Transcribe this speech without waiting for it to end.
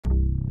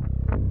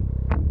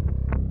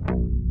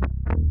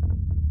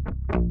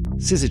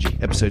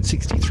Syzygy, episode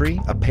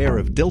 63, a pair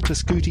of Delta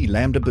Scuti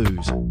Lambda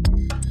boos.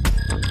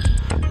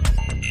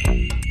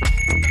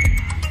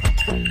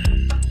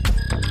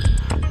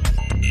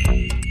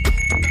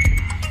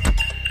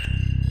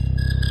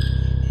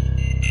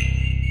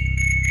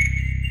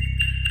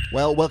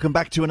 Well, welcome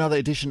back to another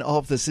edition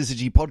of the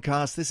Syzygy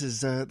podcast. This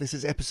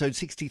is episode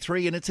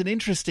 63, and it's an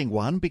interesting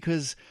one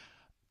because,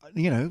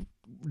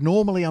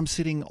 normally I'm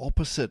sitting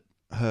opposite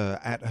her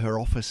at her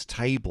office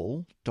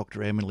table,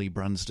 Dr. Emily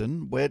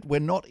Brunsden. We're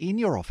not in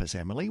your office,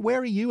 Emily. Where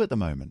are you at the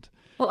moment?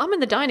 Well, I'm in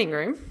the dining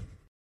room.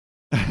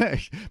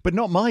 But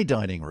not my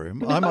dining room.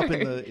 No. I'm up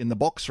in the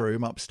box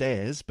room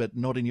upstairs, but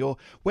not in your...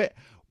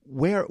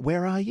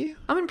 Where are you?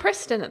 I'm in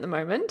Preston at the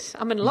moment.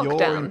 I'm in lockdown.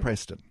 You're in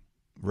Preston.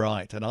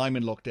 Right, and I'm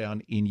in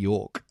lockdown in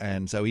York.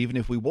 And so even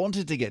if we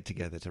wanted to get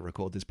together to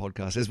record this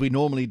podcast, as we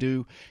normally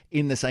do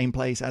in the same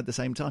place at the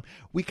same time,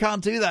 we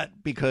can't do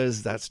that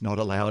because that's not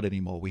allowed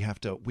anymore. We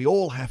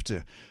all have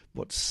to,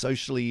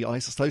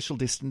 social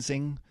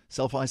distancing,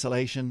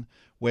 self-isolation,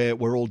 where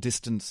we're all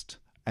distanced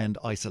and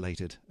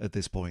isolated at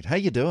this point. How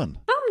you doing?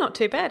 I'm not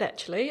too bad,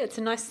 actually. It's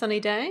a nice sunny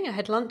day. I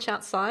had lunch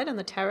outside on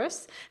the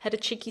terrace, had a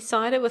cheeky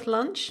cider with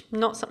lunch,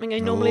 not something I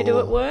normally do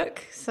at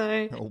work.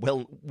 So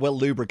well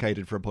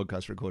lubricated for a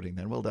podcast recording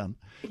then. Well done.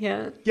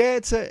 Yeah. Yeah,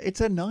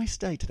 it's a nice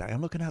day today.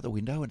 I'm looking out the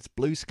window and it's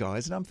blue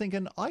skies and I'm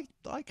thinking I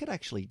could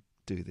actually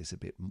do this a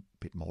bit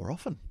more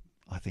often.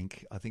 I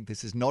think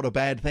this is not a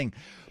bad thing.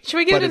 Should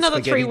we give it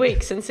another 3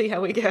 weeks and see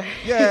how we go?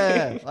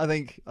 Yeah, I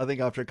think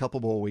after a couple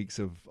more weeks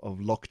of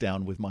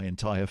lockdown with my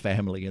entire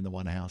family in the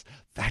one house,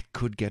 that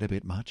could get a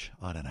bit much.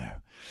 I don't know.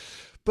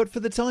 But for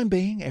the time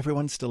being,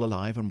 everyone's still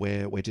alive and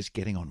we're just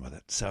getting on with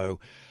it. So,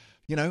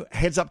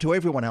 heads up to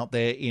everyone out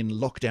there in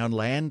lockdown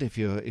land. If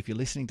you're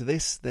listening to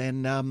this,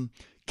 then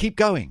keep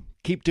going.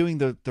 Keep doing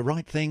the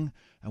right thing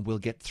and we'll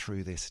get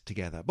through this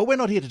together. But we're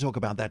not here to talk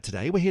about that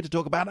today. We're here to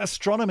talk about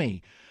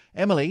astronomy.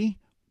 Emily,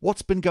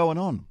 what's been going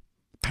on?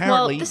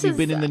 Apparently, you've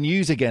been in the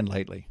news again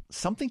lately.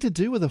 Something to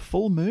do with a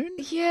full moon?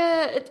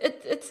 Yeah,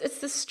 it's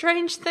this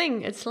strange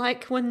thing. It's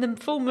like when the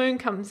full moon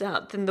comes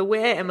out, then the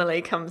Where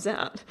Emily comes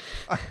out.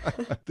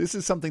 This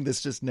is something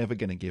that's just never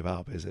going to give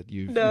up, is it?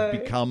 You've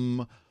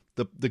become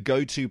the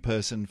go-to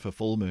person for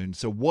full moon.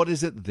 So what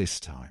is it this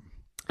time?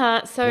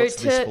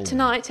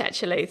 Tonight,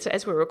 actually, so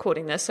as we're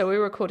recording this,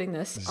 we're recording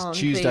this on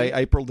Tuesday,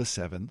 April the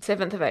 7th.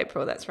 7th of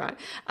April, that's right.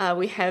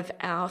 We have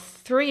our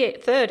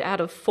third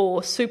out of 4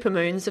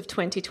 supermoons of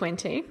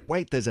 2020.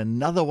 Wait, there's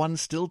another one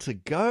still to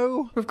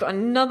go? We've got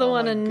another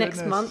one in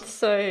next month.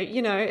 So,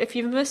 if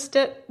you've missed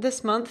it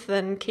this month,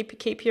 then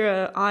keep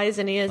your eyes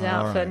and ears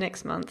out for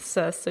next month's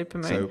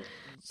supermoon.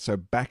 So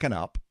backing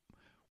up,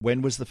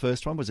 when was the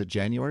first one? Was it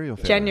January or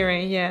February?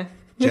 January, yeah.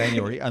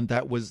 January, and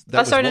that was... it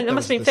must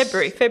have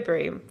been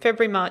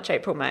February, March,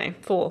 April, May,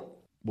 4.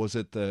 Was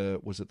it the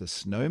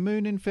snow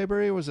moon in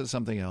February, or was it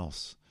something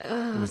else?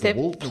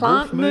 The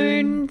plant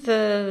moon,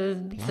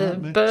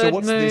 the bird so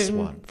what's moon, this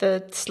one?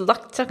 the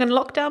sucking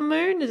lockdown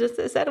moon.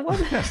 Is that a one?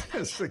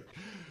 It's the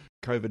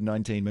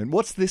COVID-19 moon.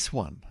 What's this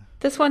one?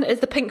 This one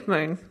is the pink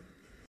moon.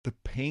 The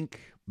pink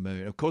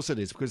moon. Of course it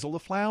is, because all the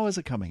flowers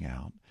are coming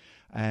out,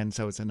 and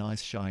so it's a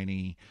nice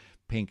shiny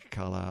pink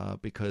colour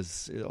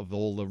because of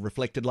all the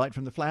reflected light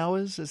from the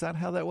flowers. Is that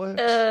how that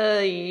works?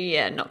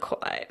 Yeah, not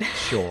quite.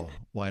 Sure.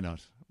 Why not?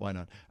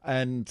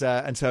 And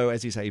so,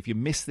 as you say, if you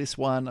miss this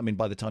one, I mean,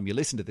 by the time you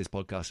listen to this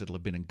podcast, it'll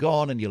have been and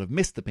gone and you'll have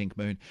missed the pink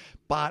moon.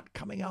 But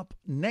coming up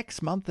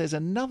next month, there's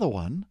another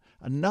one,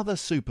 another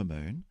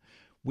supermoon,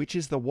 which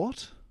is the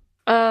what?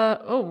 I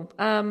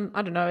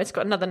don't know. It's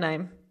got another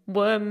name.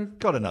 Worm.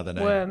 Got another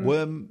name.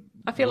 Worm.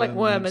 I feel like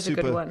worm is a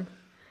good one.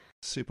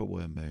 Super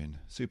worm moon,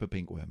 super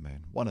pink worm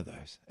moon, one of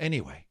those.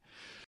 Anyway,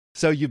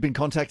 so you've been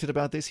contacted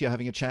about this? You're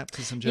having a chat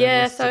to some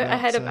journalists? Yeah, so I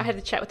had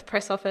a chat with the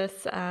press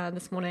office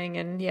this morning,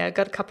 and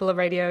got a couple of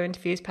radio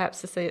interviews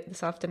perhaps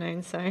this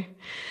afternoon. So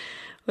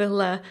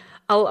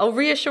I'll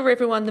reassure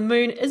everyone: the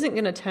moon isn't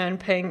going to turn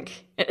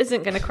pink. It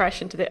isn't going to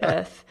crash into the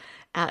earth.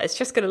 It's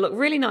just going to look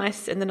really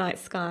nice in the night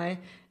sky,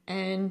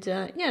 and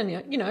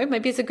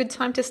maybe it's a good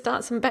time to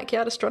start some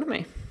backyard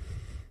astronomy.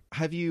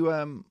 Have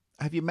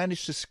you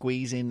managed to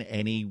squeeze in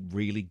any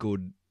really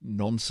good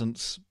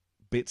nonsense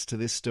bits to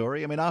this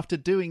story? I mean,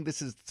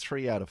 this is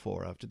 3 out of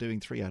 4. After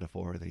doing 3 out of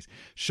 4 of these,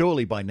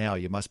 surely by now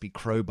you must be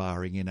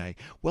crowbarring in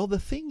the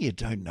thing you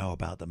don't know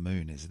about the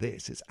moon is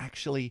this. It's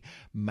actually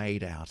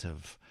made out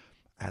of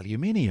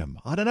aluminium.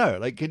 I don't know.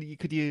 Like, could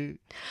you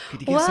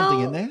get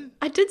something in there?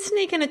 I did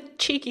sneak in a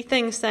cheeky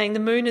thing saying the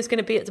moon is going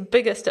to be its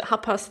biggest at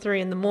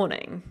 3:30 in the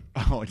morning.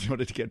 Oh, you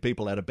wanted to get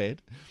people out of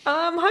bed?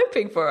 I'm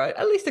hoping for it.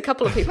 At least a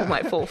couple of people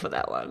might fall for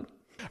that one.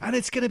 And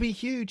it's going to be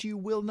huge. You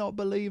will not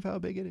believe how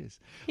big it is.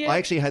 Yeah. I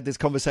actually had this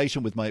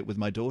conversation with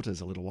my daughters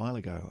a little while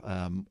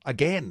ago.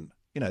 Again,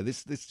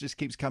 this just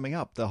keeps coming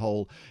up. The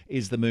whole,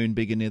 is the moon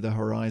bigger near the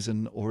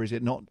horizon or is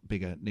it not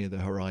bigger near the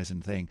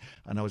horizon thing?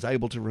 And I was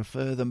able to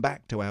refer them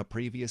back to our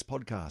previous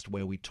podcast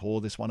where we tore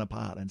this one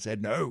apart and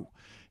said, no,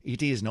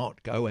 it is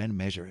not. Go and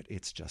measure it.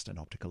 It's just an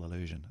optical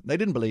illusion. They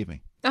didn't believe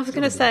me. I was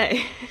going to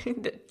say,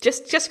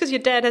 just because your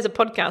dad has a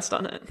podcast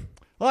on it.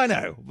 I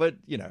know, but,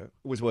 it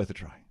was worth a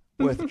try.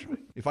 Worth a try.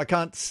 If I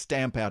can't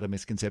stamp out a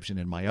misconception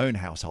in my own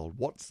household,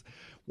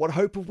 what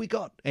hope have we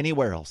got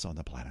anywhere else on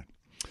the planet?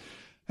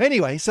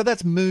 Anyway, so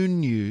that's moon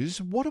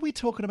news. What are we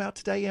talking about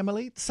today,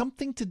 Emily?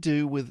 Something to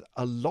do with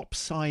a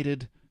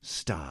lopsided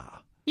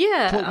star.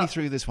 Yeah. Talk me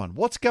through this one.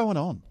 What's going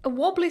on? A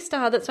wobbly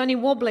star that's only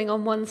wobbling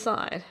on one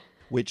side.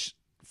 Which,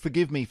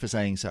 forgive me for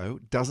saying so,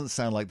 doesn't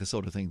sound like the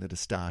sort of thing that a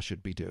star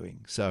should be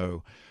doing.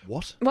 So,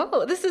 what?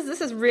 Well, this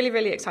is really,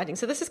 really exciting.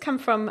 So this has come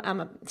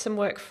from some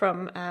work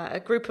from a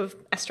group of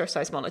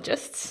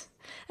astroseismologists.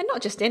 And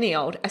not just any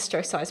old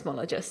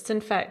astroseismologists.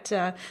 In fact,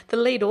 the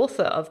lead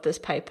author of this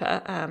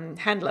paper,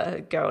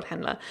 Gerald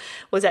Handler,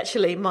 was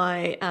actually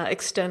my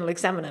external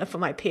examiner for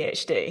my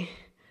PhD.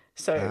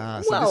 So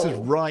this is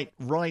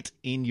right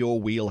in your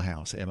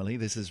wheelhouse, Emily.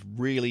 This is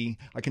really,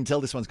 I can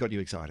tell this one's got you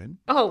excited.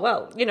 Oh,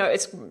 well,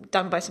 it's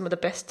done by some of the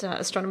best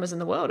astronomers in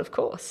the world, of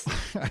course.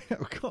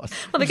 Of course.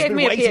 Well, they gave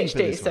me a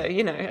PhD, so,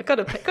 I've got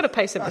to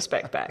pay some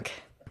respect back.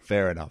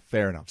 Fair enough.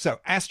 So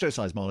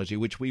astroseismology,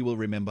 which we will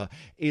remember,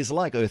 is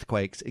like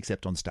earthquakes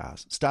except on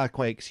stars.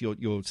 Starquakes,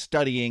 you're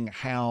studying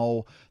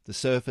how the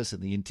surface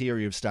and the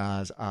interior of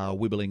stars are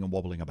wibbling and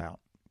wobbling about.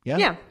 Yeah?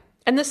 Yeah.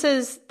 And this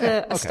is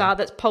a star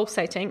that's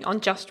pulsating on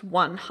just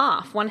one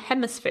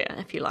hemisphere,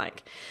 if you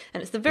like.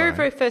 And it's the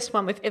very first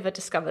one we've ever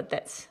discovered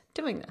that's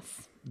doing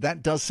this.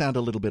 That does sound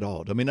a little bit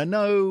odd. I mean, I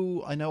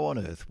know on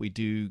Earth we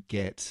do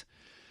get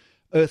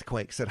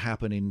earthquakes that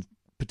happen in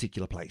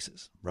particular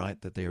places,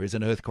 right? That there is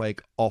an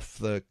earthquake off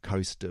the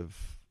coast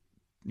of,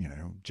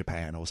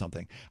 Japan or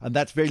something. And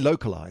that's very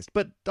localized.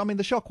 But, I mean,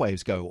 the shock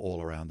waves go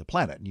all around the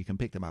planet and you can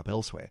pick them up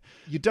elsewhere.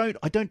 I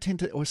don't tend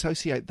to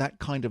associate that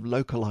kind of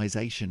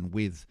localization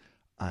with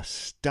a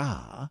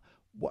star.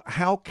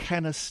 How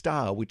can a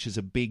star, which is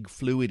a big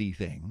fluidy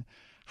thing,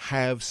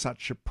 have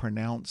such a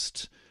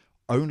pronounced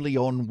only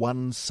on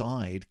one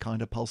side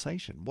kind of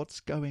pulsation? What's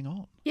going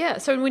on? Yeah,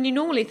 so when you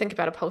normally think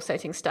about a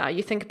pulsating star,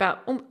 you think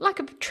about like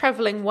a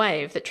travelling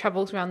wave that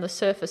travels around the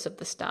surface of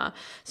the star.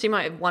 So you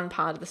might have one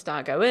part of the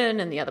star go in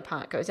and the other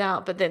part goes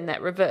out, but then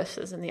that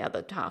reverses and the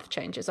other half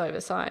changes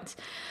over sides.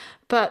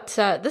 But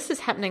this is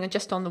happening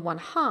just on the one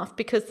half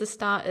because the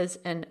star is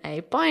in a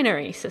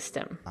binary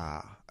system.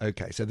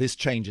 Okay, so this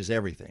changes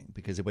everything,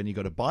 because when you've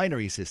got a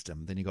binary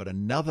system, then you've got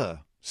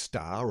another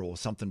star or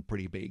something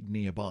pretty big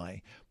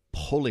nearby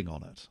pulling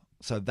on it.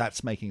 So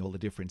that's making all the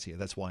difference here.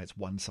 That's why it's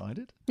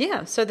one-sided?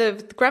 Yeah, so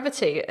the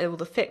gravity or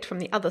the effect from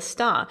the other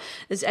star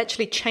is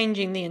actually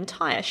changing the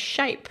entire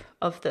shape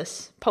of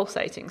this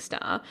pulsating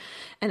star,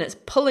 and it's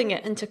pulling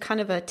it into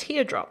kind of a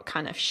teardrop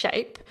kind of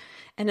shape.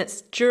 And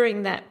it's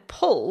during that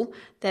pull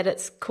that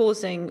it's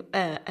causing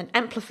an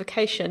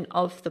amplification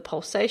of the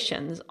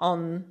pulsations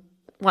on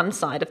one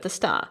side of the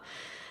star.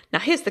 Now,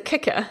 here's the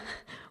kicker.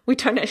 We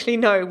don't actually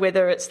know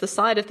whether it's the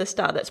side of the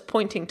star that's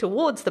pointing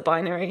towards the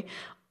binary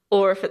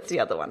or if it's the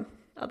other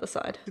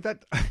side.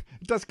 That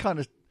it does kind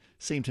of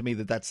seem to me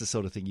that that's the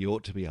sort of thing you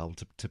ought to be able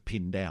to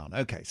pin down.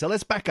 Okay, so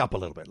let's back up a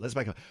little bit.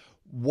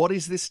 What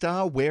is this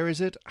star? Where is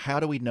it? How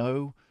do we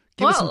know?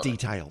 Give us some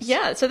details.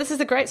 Yeah, so this is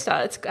a great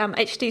star. It's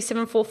HD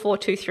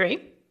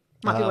 74423.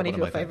 Might be one of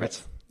your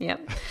favourites. Yeah.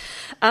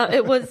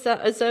 It was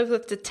observed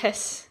with the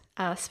TESS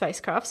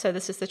spacecraft. So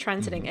this is the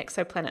Transiting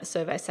Exoplanet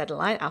Survey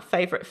Satellite, our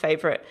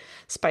favourite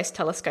space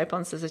telescope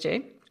on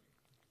Syzygy.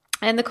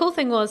 And the cool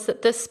thing was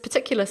that this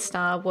particular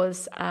star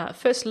was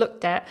first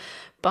looked at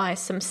by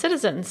some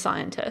citizen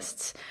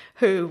scientists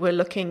who were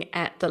looking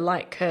at the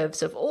light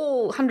curves of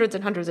all hundreds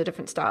and hundreds of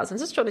different stars and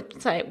just trying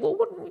to say, well,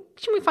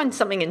 should we find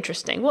something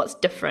interesting? What's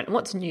different?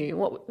 What's new?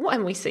 What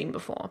haven't we seen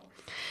before?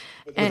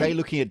 Were they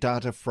looking at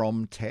data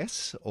from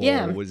TESS, or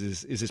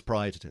is this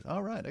prior to TESS? Oh,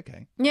 right,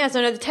 okay. Yeah,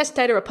 so no, the TESS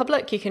data are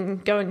public. You can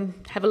go and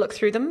have a look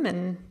through them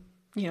and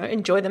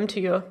enjoy them to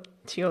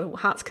your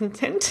heart's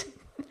content.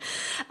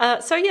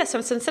 So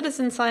some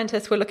citizen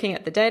scientists were looking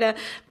at the data,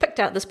 picked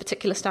out this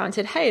particular star and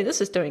said, hey, this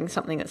is doing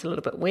something that's a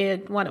little bit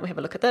weird. Why don't we have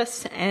a look at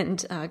this?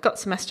 And got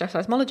some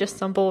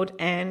astroseismologists on board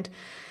and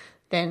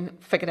then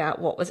figured out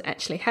what was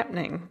actually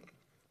happening.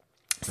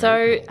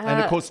 So, cool.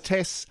 And of course,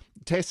 TESS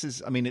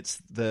is,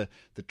 it's the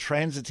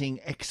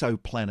Transiting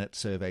Exoplanet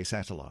Survey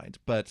Satellite,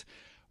 but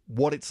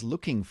what it's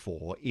looking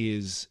for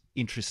is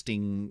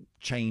interesting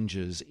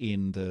changes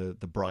in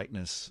the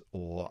brightness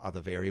or other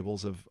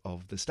variables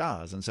of the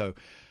stars. And so,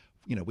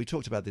 we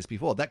talked about this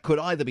before. That could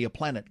either be a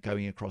planet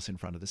going across in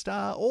front of the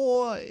star,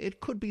 or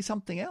it could be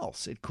something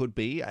else. It could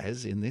be,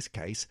 as in this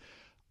case,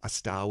 a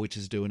star which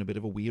is doing a bit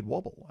of a weird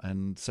wobble.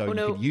 And so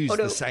could use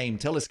the same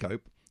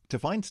telescope to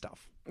find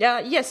stuff.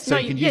 So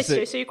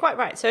you're quite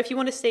right. So if you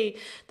want to see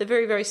the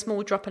very, very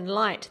small drop in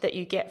light that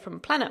you get from a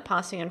planet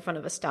passing in front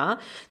of a star,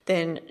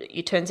 then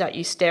it turns out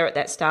you stare at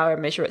that star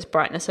and measure its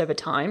brightness over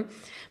time.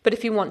 But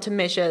if you want to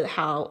measure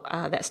how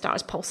that star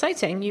is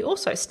pulsating, you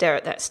also stare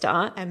at that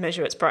star and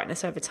measure its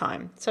brightness over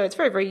time. So it's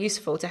very, very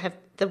useful to have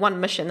the one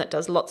mission that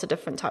does lots of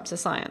different types of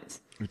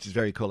science. Which is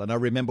very cool. And I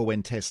remember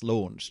when TESS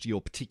launched, your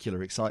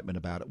particular excitement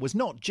about it was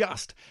not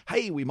just,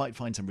 hey, we might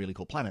find some really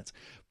cool planets,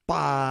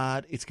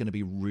 But it's going to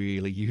be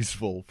really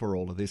useful for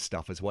all of this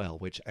stuff as well,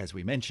 which, as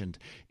we mentioned,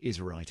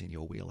 is right in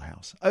your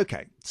wheelhouse.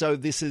 Okay, so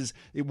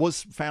it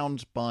was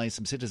found by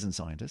some citizen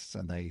scientists,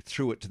 and they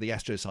threw it to the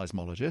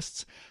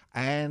astroseismologists.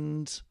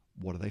 And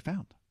what have they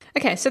found?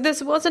 Okay, so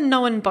this was a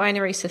known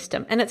binary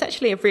system, and it's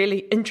actually a really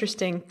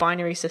interesting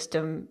binary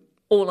system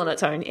all on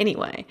its own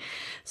anyway.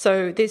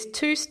 So there's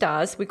two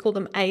stars, we call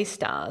them A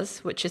stars,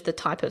 which is the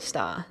type of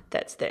star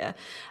that's there.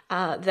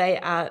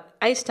 A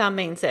star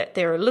means that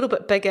they're a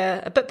bit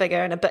bigger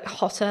and a bit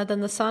hotter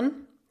than the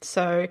sun.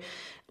 So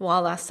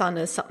while our sun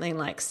is something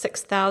like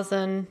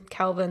 6,000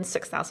 Kelvin,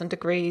 6,000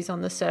 degrees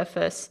on the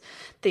surface,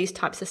 these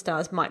types of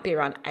stars might be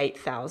around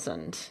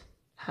 8,000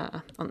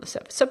 on the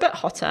surface. So a bit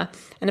hotter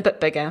and a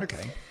bit bigger.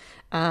 Okay.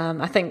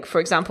 I think,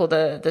 for example,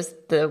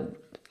 the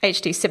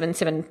HD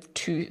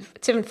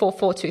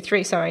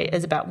 74423,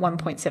 is about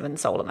 1.7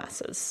 solar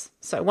masses.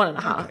 So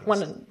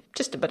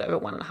just a bit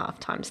over 1.5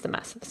 times the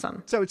mass of the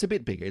sun. So it's a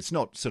bit bigger. It's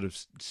not sort of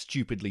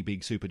stupidly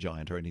big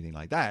supergiant or anything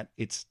like that.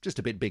 It's just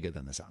a bit bigger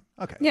than the sun.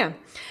 Okay. Yeah.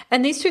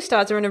 And these two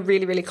stars are in a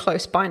really, really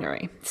close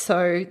binary.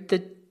 So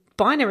the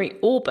binary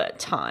orbit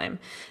time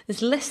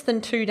is less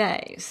than 2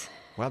 days.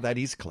 Well, that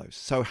is close.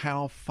 So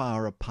how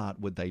far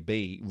apart would they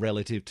be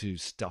relative to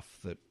stuff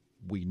that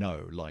we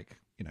know, like,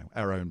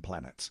 our own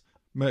planets?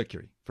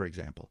 Mercury, for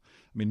example.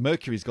 I mean,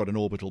 Mercury's got an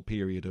orbital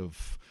period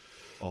of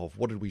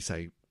what did we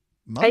say?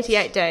 Months?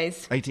 88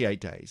 days. 88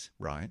 days,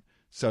 right.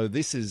 So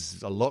this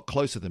is a lot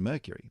closer than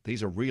Mercury.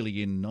 These are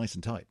really in nice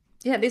and tight.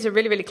 Yeah, these are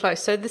really, really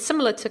close. So they're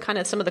similar to kind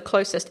of some of the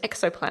closest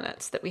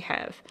exoplanets that we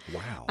have.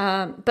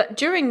 Wow. But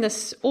during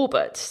this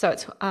orbit, so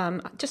it's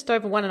just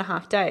over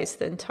 1.5 days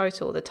in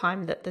total, the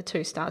time that the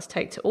two stars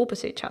take to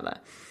orbit each other,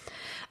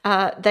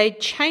 they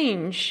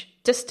change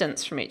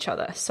distance from each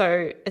other.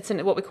 So it's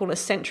in what we call a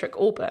centric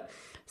orbit.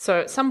 So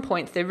at some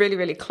points they're really,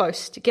 really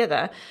close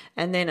together,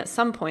 and then at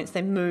some points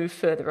they move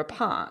further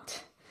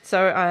apart.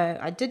 So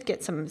I did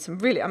get some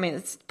really,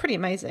 it's pretty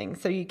amazing.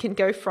 So you can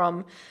go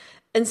from,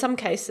 in some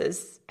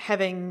cases,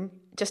 having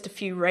just a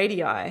few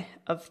radii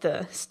of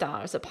the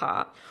stars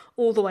apart,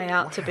 all the way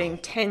out to being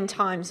 10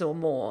 times or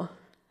more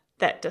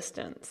that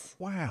distance.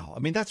 Wow. I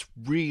mean, that's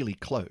really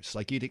close.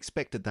 Like, you'd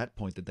expect at that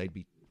point that they'd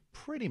be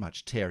pretty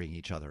much tearing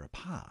each other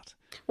apart.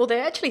 Well,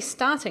 they're actually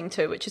starting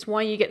to, which is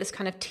why you get this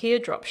kind of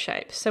teardrop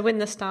shape. So when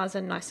the stars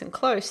are nice and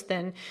close,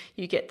 then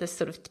you get this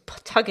sort of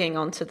tugging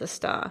onto the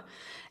star.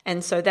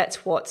 And so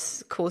that's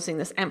what's causing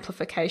this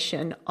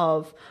amplification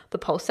of the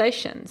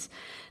pulsations.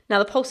 Now,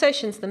 the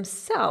pulsations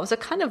themselves are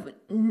kind of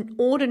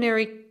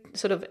ordinary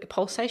sort of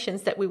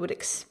pulsations that we would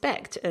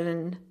expect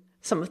in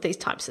some of these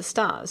types of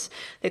stars.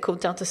 They're called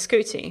delta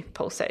Scuti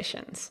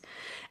pulsations.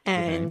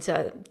 And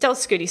delta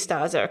Scuti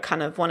stars are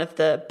kind of one of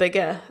the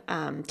bigger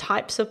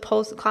types of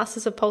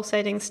classes of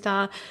pulsating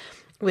star.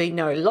 We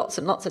know lots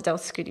and lots of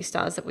delta Scuti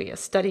stars that we are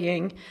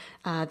studying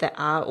that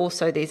are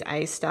also these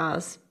A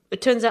stars.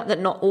 It turns out that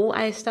not all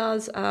A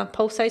stars are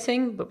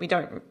pulsating, but we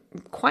don't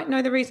quite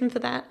know the reason for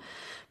that.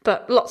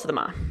 But lots of them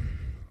are.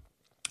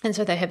 And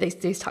so they have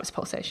these types of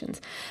pulsations.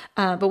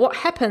 But what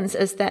happens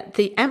is that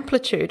the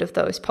amplitude of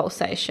those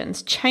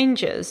pulsations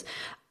changes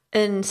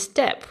in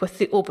step with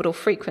the orbital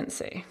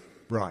frequency.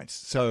 Right.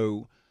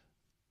 So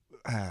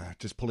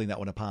just pulling that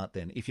one apart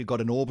then, if you've got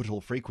an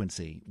orbital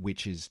frequency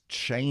which is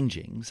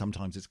changing,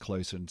 sometimes it's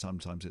closer and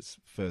sometimes it's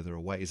further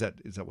away. Is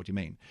that what you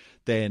mean?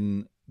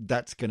 Then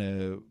that's going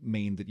to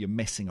mean that you're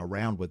messing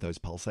around with those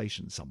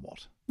pulsations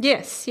somewhat.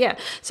 Yes, yeah.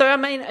 So,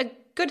 a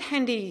good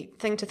handy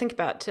thing to think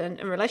about in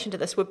relation to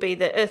this would be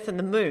the Earth and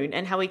the Moon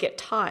and how we get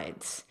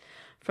tides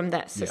from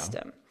that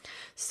system. Yeah.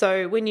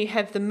 So when you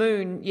have the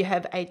Moon, you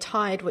have a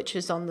tide which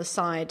is on the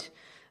side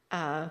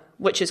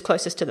which is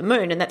closest to the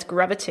Moon, and that's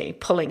gravity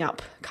pulling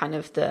up kind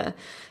of the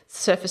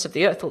surface of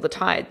the Earth, or the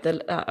tide,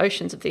 the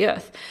oceans of the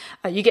Earth.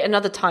 You get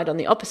another tide on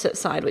the opposite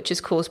side, which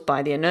is caused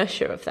by the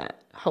inertia of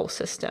that whole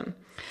system.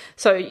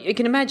 So you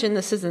can imagine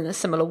this is in a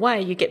similar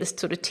way. You get this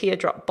sort of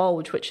teardrop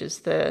bulge, which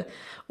is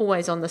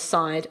always on the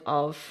side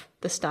of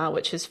the star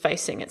which is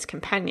facing its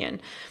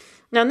companion.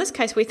 Now, in this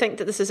case, we think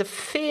that this is a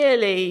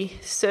fairly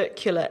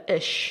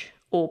circular-ish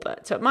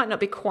orbit, so it might not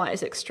be quite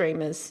as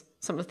extreme as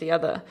some of the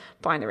other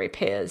binary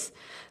pairs,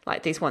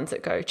 like these ones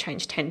that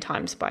change 10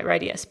 times by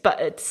radius. But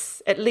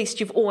it's at least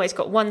you've always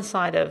got one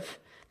side of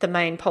the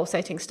main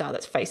pulsating star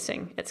that's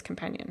facing its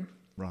companion.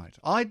 Right.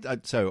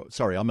 So,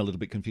 sorry, I'm a little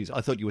bit confused.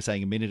 I thought you were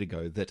saying a minute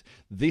ago that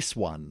this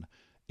one,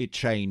 it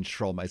changed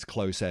from as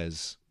close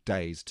as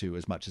days to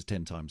as much as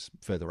 10 times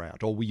further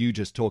out. Or were you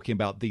just talking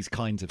about these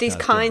kinds of stars?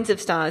 These kinds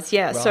of stars,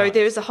 yeah. Right. So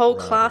there's a whole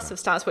class of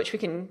stars which we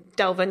can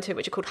delve into,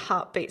 which are called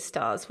heartbeat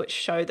stars, which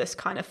show this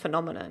kind of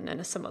phenomenon in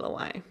a similar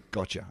way.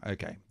 Gotcha.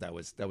 Okay. That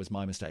was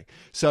my mistake.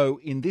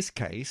 So in this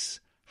case,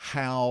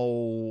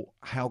 how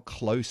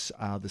close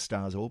are the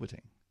stars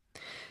orbiting?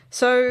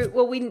 So,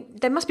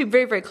 they must be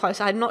very, very close.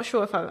 I'm not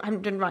sure if I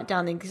didn't write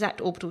down the exact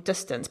orbital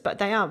distance, but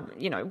they are,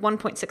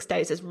 1.6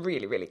 days is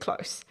really, really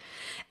close.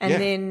 And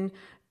then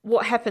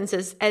what happens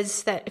is,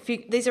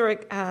 these are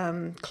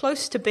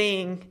close to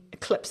being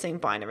eclipsing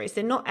binaries,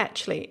 they're not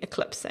actually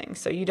eclipsing.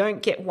 So you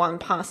don't get one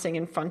passing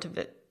in front of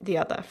the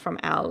other from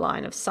our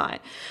line of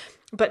sight.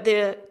 But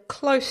they're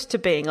close to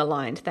being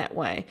aligned that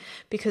way,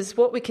 because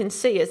what we can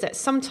see is that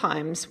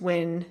sometimes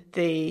when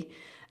the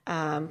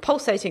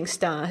pulsating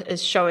star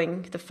is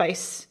showing the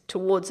face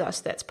towards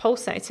us that's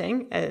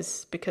pulsating,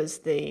 is because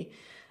the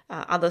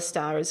other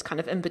star is kind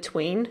of in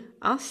between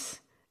us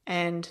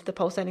and the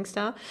pulsating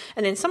star.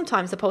 And then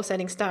sometimes the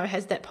pulsating star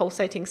has that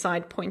pulsating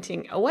side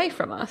pointing away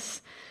from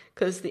us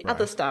because the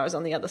other star is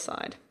on the other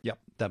side. Yep,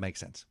 that makes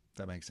sense.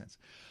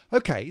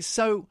 Okay,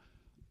 so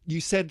you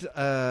said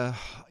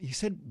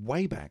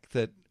way back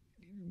that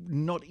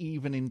not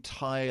even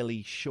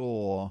entirely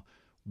sure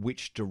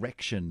which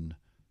direction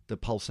the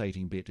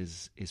pulsating bit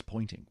is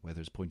pointing, whether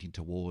it's pointing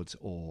towards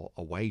or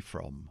away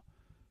from.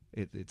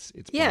 It's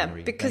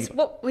binary. Because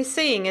what we're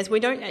seeing is we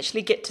don't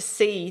actually get to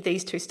see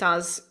these two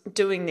stars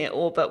doing their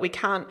orbit. We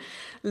can't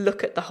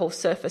look at the whole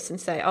surface and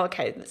say, oh,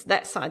 okay, it's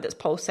that side that's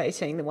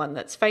pulsating, the one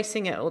that's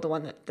facing it, or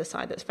the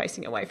side that's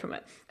facing away from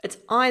it. It's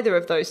either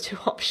of those two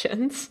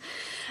options.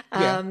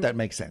 That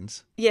makes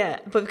sense. Yeah,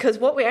 but because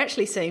what we're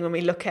actually seeing when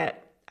we look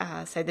at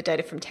say the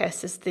data from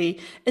TESS is the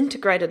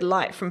integrated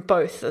light from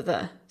both of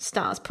the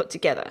stars put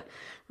together,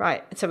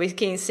 right? So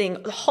we're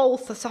seeing the whole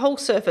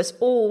surface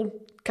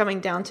all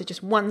coming down to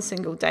just one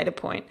single data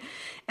point,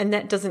 and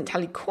that doesn't tell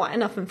you quite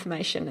enough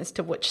information as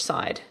to which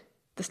side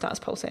the star's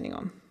pulsating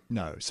on.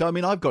 No. So, I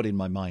mean, I've got in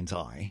my mind's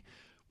eye,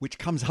 which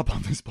comes up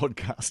on this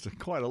podcast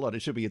quite a lot.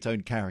 It should be its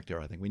own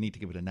character, I think. We need to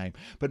give it a name.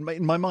 But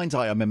in my mind's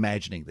eye, I'm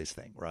imagining this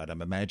thing, right?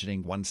 I'm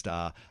imagining one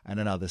star and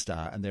another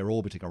star, and they're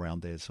orbiting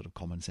around their sort of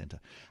common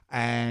center.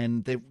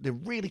 And they're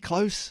really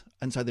close,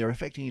 and so they're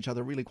affecting each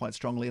other really quite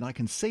strongly, and I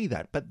can see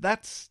that. But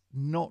that's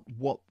not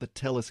what the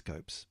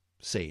telescope's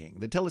seeing.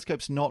 The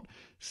telescope's not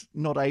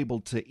able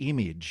to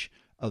image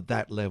of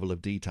that level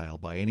of detail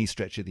by any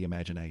stretch of the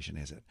imagination,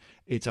 is it?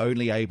 It's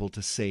only able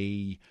to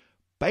see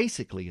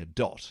basically a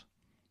dot.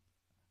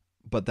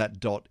 But that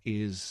dot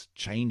is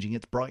changing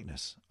its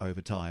brightness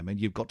over time. And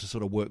you've got to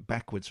sort of work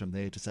backwards from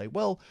there to say,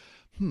 well,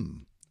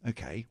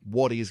 okay,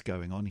 what is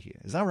going on here?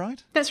 Is that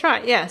right? That's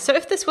right, yeah. So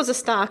if this was a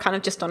star kind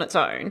of just on its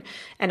own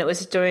and it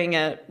was doing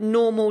a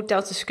normal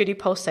delta Scuti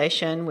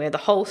pulsation where the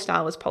whole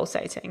star was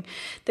pulsating,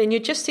 then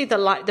you'd just see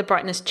the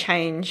brightness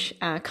change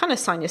kind of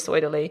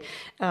sinusoidally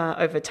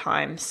over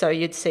time. So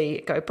you'd see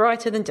it go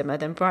brighter than dimmer,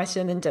 then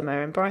brighter than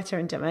dimmer, and brighter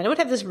and dimmer. And it would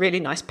have this really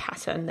nice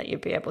pattern that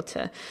you'd be able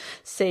to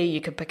see.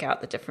 You could pick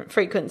out the different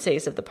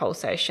frequencies of the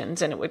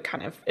pulsations, and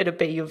it'd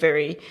be your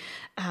very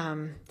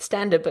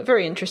standard but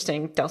very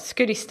interesting delta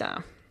Scuti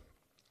star.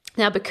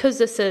 Now, because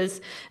this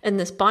is in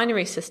this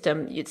binary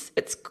system, it's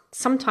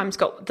sometimes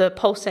got the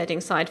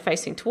pulsating side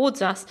facing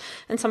towards us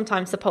and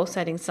sometimes the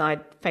pulsating side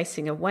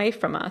facing away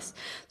from us.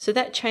 So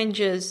that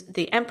changes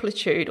the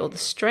amplitude or the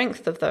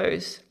strength of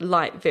those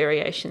light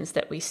variations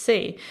that we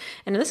see.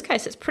 And in this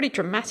case, it's pretty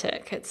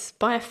dramatic. It's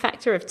by a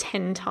factor of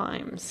 10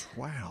 times.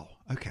 Wow.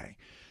 Okay.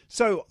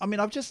 So, I mean,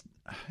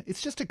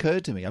 it's just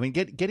occurred to me, I mean,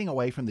 getting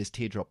away from this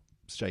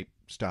teardrop-shaped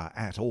star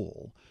at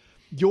all,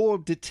 you're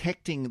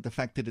detecting the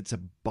fact that it's a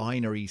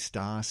binary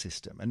star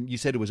system, and you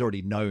said it was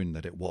already known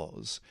that it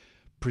was,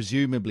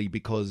 presumably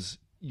because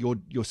you're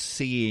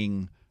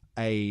seeing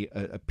a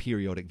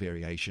periodic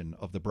variation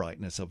of the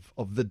brightness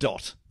of the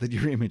dot that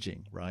you're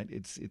imaging, right?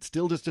 It's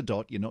still just a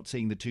dot. You're not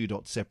seeing the two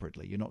dots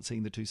separately. You're not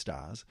seeing the two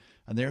stars,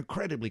 and they're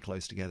incredibly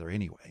close together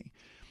anyway.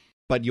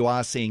 But you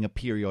are seeing a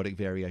periodic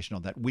variation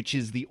on that, which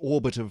is the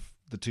orbit of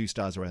the two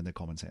stars around their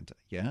common center.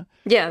 Yeah?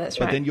 Yeah, that's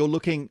right. But then you're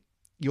looking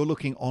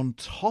on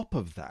top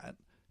of that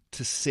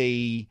to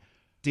see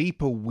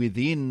deeper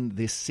within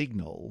this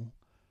signal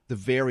the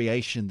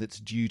variation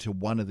that's due to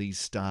one of these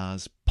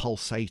stars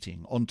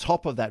pulsating on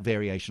top of that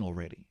variation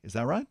already. Is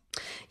that right?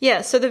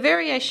 Yeah, so the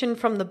variation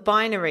from the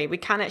binary, we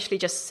can't actually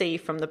just see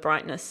from the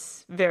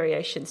brightness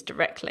variations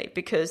directly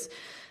because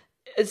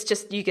it's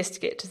just you just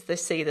get to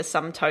see the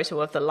sum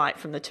total of the light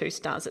from the two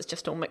stars. It's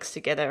just all mixed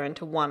together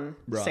into one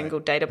single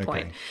data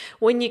point. Okay.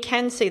 When you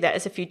can see that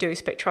is if you do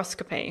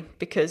spectroscopy,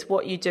 because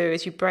what you do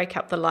is you break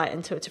up the light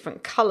into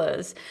different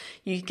colors.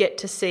 You get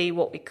to see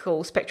what we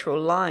call spectral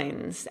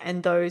lines,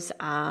 and those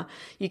are,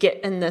 you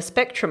get in the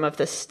spectrum of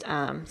this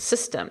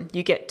system,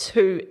 you get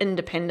two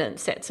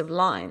independent sets of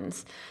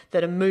lines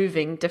that are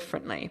moving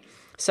differently.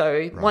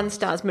 So one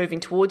star's moving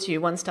towards you,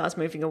 one star's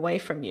moving away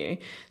from you.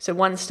 So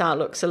one star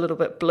looks a little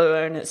bit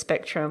bluer in its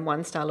spectrum,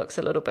 one star looks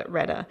a little bit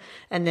redder,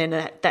 and then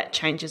that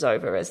changes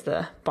over as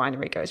the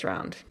binary goes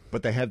round.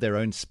 But they have their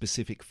own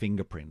specific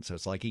fingerprint. So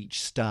it's like each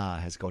star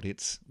has got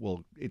its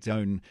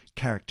own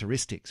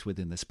characteristics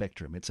within the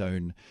spectrum, its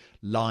own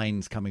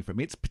lines coming from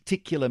its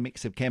particular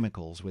mix of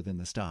chemicals within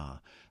the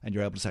star. And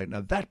you're able to say, no,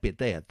 that bit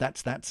there,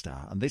 that's that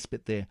star. And this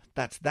bit there,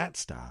 that's that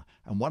star.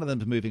 And one of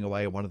them's moving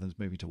away and one of them's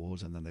moving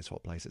towards, and then they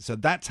swap places. So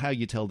that's how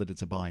you tell that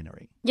it's a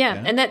binary.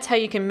 Yeah, and that's how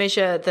you can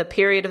measure the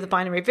period of the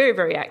binary very,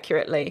 very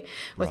accurately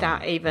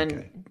without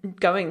even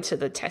going to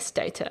the test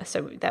data.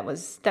 So that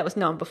was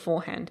known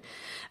beforehand.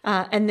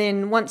 And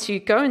then once you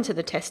go into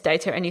the TESS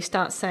data and you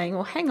start saying,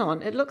 well, hang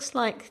on, it looks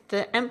like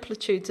the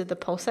amplitudes of the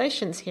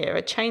pulsations here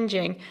are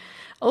changing.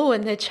 Oh,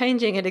 and they're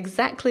changing at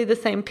exactly the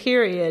same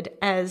period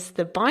as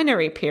the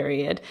binary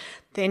period.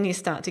 Then you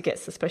start to get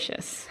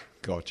suspicious.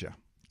 Gotcha.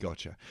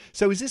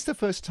 So is this the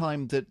first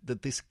time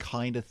that this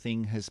kind of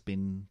thing has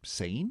been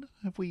seen?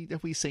 Have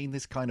we seen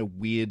this kind of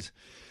weird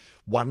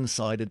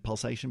one-sided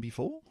pulsation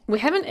before? We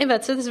haven't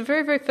ever. So this is the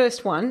very, very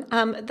first one.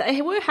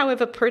 They were,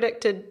 however,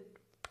 predicted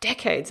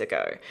decades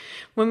ago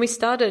when we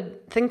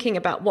started thinking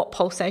about what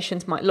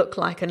pulsations might look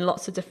like in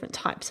lots of different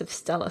types of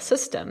stellar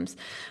systems.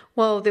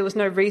 Well, there was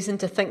no reason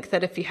to think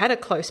that if you had a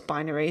close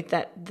binary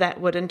that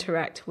would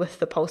interact with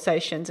the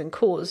pulsations and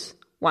cause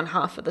one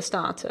half of the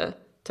star to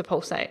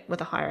pulsate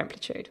with a higher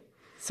amplitude.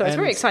 So it's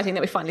very exciting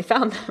that we finally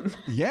found them.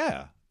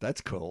 Yeah,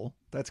 that's cool.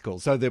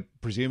 So there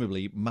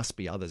presumably must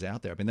be others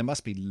out there. I mean, there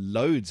must be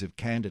loads of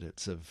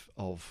candidates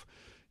of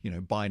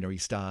binary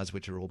stars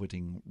which are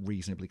orbiting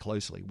reasonably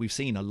closely. We've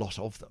seen a lot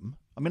of them.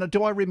 I mean,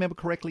 do I remember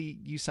correctly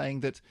you saying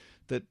that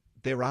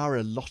there are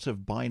a lot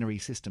of binary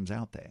systems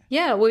out there?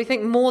 Yeah, well, we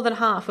think more than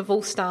half of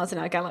all stars in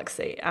our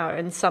galaxy are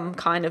in some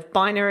kind of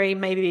binary,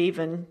 maybe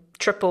even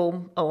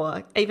triple,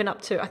 or even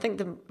up to, I think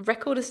the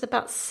record is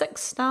about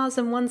 6 stars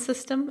in one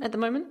system at the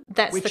moment.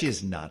 Which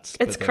is nuts.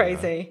 It's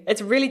crazy.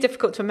 It's really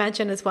difficult to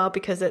imagine as well,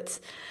 because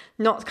it's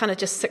not kind of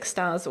just 6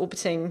 stars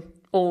orbiting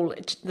all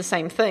the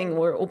same thing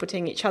or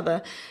orbiting each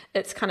other.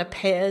 It's kind of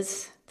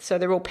pairs, so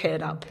they're all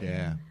paired up.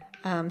 Yeah.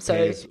 So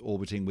pairs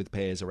orbiting with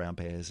pairs around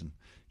pairs, and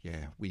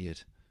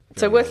weird.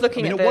 So worth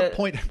looking at what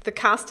point, the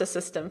Castor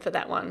system for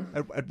that one.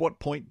 At what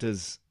point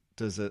does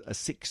a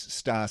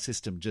 6-star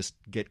system just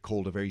get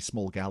called a very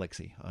small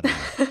galaxy? I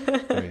don't know.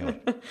 Very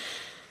odd.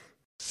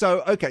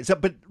 So, okay.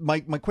 But my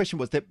question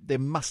was that there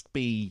must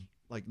be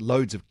like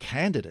loads of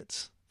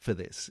candidates for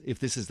this. If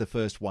this is the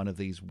first one of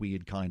these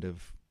weird kind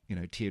of,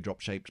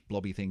 teardrop-shaped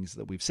blobby things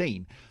that we've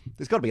seen,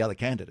 there's got to be other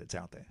candidates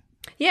out there.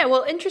 Yeah,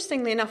 well,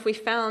 interestingly enough, we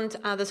found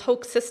this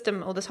whole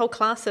system, or this whole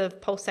class of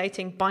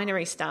pulsating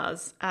binary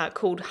stars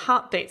called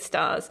heartbeat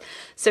stars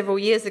several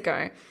years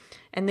ago.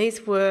 And these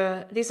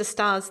are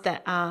stars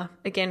that are,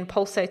 again,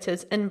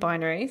 pulsators in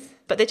binaries,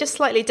 but they're just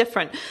slightly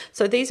different.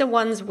 So these are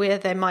ones where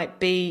there might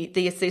be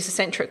these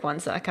eccentric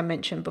ones, like I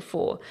mentioned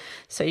before.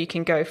 So you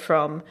can go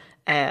from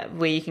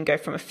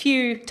a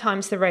few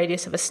times the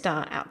radius of a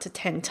star out to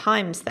 10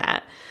 times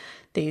that.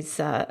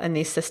 In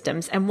these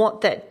systems. And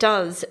what that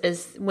does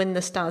is when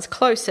the star's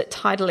close, it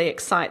tidally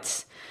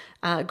excites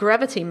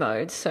gravity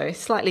modes, so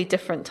slightly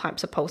different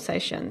types of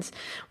pulsations,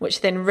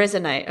 which then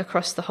resonate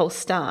across the whole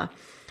star.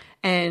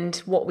 And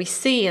what we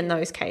see in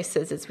those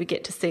cases is we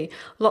get to see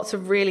lots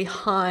of really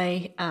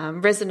high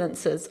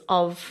resonances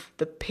of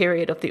the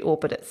period of the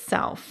orbit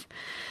itself.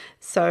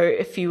 So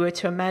if you were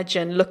to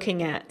imagine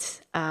looking at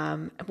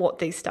what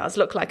these stars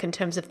look like in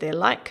terms of their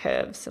light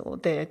curves or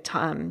their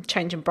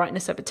change in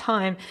brightness over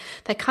time,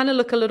 they kind of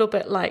look a little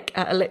bit like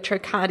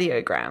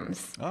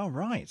electrocardiograms. Oh,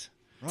 right.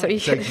 So you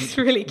get this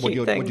really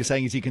cute thing. What you're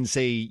saying is you can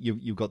see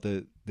you've got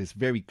this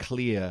very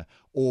clear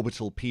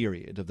orbital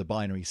period of the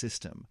binary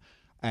system,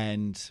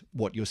 and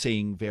what you're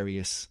seeing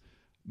various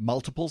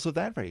multiples of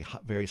that,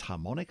 various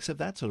harmonics of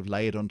that, sort of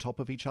layered on top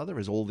of each other,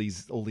 as all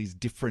these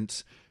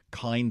different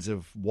kinds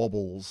of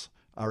wobbles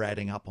are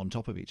adding up on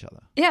top of each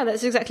other. Yeah,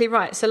 that's exactly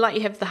right. So like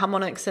you have the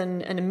harmonics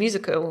in a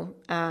musical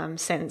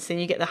sense,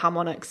 and you get the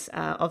harmonics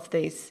of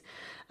these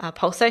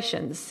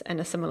pulsations in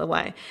a similar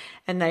way.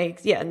 And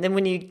then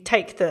when you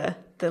take the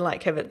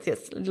light curve,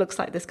 it looks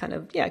like this kind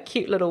of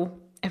cute little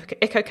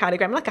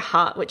echocardiogram, like a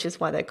heart, which is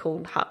why they're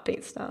called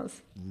heartbeat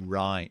stars.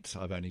 Right.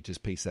 I've only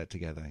just pieced that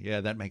together.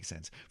 Yeah, that makes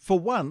sense. For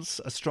once,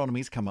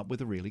 astronomy's come up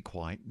with a really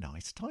quite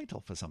nice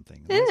title for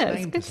something.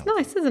 It's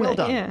nice, isn't it? Well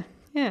done.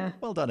 Yeah.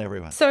 Well done,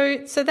 everyone.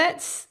 So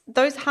that's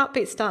those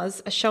heartbeat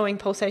stars are showing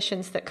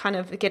pulsations that kind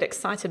of get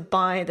excited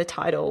by the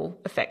tidal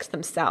effects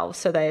themselves.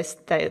 So they're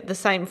the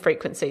same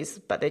frequencies,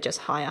 but they're just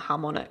higher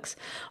harmonics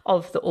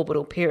of the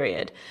orbital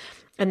period.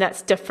 And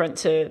that's different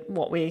to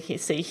what we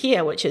see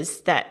here, which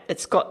is that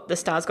the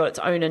star's got its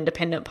own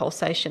independent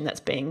pulsation that's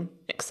being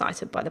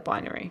excited by the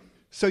binary.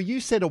 So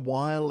you said a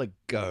while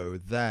ago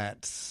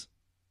that,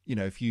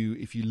 if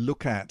you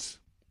look at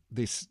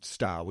this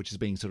star, which is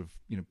being sort of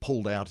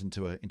pulled out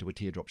into a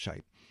teardrop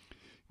shape,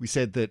 we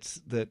said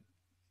that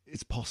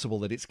it's possible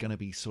that it's going to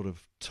be sort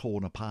of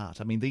torn apart.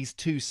 I mean, these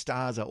two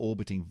stars are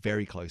orbiting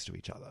very close to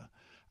each other,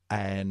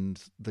 and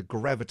the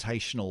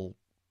gravitational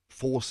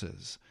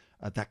forces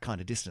at that kind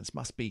of distance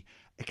must be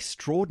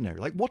extraordinary.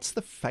 Like, what's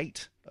the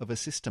fate of a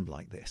system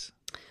like this?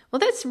 Well,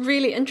 that's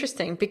really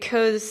interesting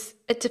because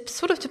it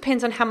sort of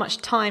depends on how much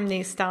time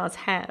these stars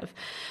have.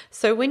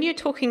 So when you're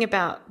talking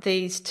about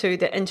these two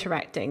that are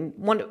interacting,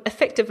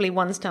 effectively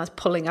one star's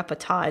pulling up a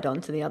tide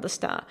onto the other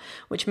star,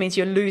 which means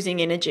you're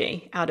losing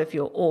energy out of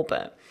your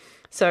orbit.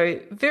 So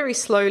very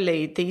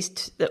slowly,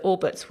 the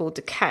orbits will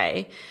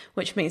decay,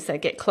 which means they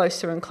get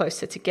closer and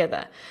closer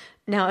together.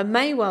 Now, it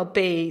may well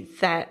be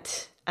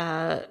that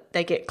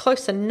they get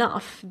close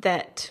enough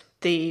that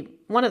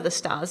one of the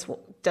stars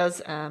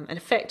does an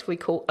effect we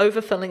call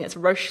overfilling its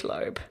Roche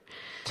lobe,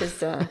 which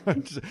is I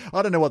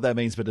don't know what that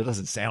means, but it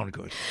doesn't sound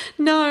good.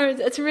 no,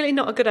 it's really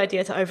not a good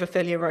idea to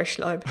overfill your Roche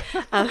lobe.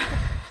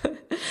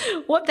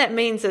 What that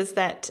means is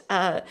that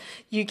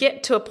you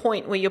get to a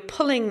point where you're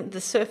pulling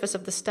the surface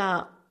of the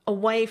star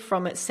away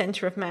from its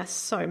center of mass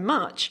so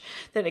much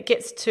that it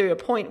gets to a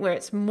point where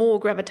it's more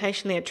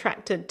gravitationally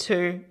attracted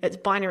to its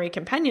binary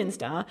companion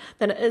star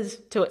than it is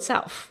to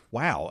itself.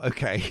 Wow,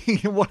 okay.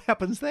 What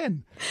happens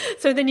then?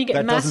 So then you get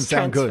That mass doesn't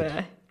sound transfer.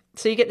 good.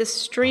 So you get this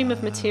stream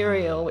of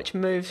material which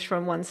moves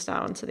from one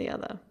star onto the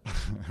other.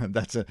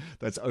 That's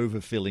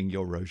overfilling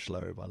your Roche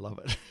lobe. I love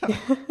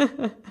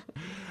it.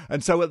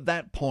 And so at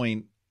that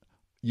point,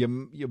 your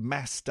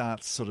mass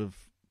starts sort of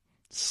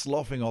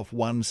sloughing off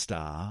one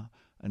star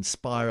and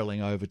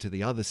spiraling over to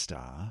the other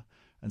star.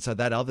 And so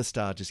that other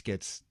star just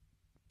gets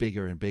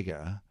bigger and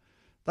bigger.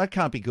 That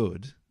can't be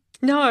good.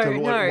 No, So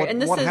no.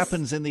 And what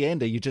happens in the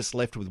end? Are you just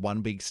left with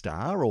one big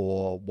star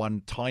or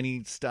one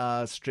tiny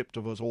star stripped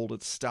of all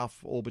its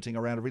stuff orbiting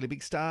around a really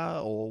big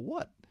star, or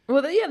what?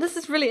 Well, yeah, this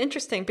is really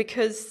interesting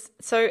because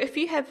if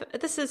you have,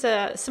 this is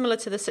similar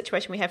to the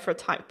situation we have for a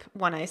type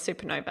 1a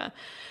supernova,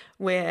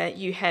 where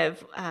you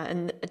have,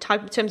 in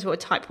terms of a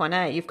type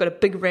 1a, you've got a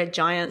big red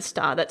giant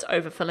star that's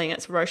overfilling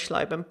its Roche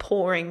lobe and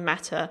pouring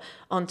matter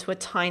onto a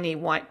tiny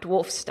white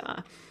dwarf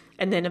star.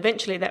 And then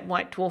eventually that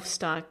white dwarf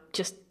star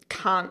just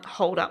can't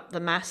hold up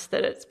the mass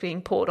that it's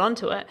being poured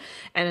onto it,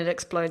 and it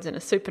explodes in a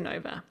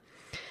supernova.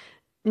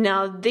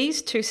 Now,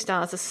 these two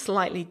stars are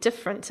slightly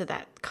different to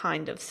that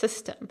kind of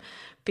system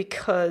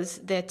because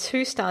they're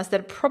two stars that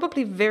are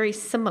probably very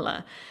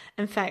similar.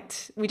 In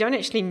fact, we don't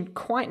actually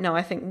quite know,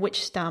 I think,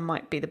 which star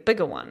might be the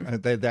bigger one.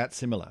 They're that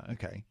similar,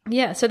 okay.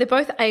 Yeah, so they're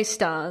both A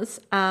stars,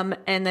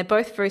 and they're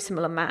both very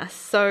similar mass.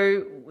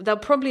 So they'll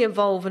probably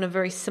evolve in a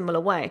very similar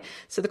way.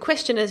 So the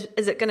question is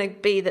it going to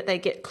be that they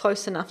get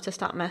close enough to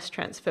start mass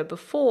transfer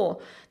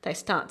before they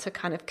start to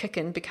kind of kick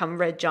and become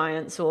red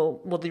giants, or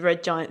will the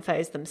red giant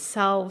phase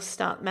themselves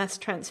start mass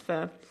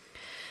transfer?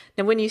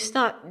 Now, when you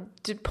start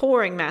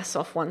pouring mass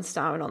off one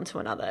star and onto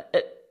another,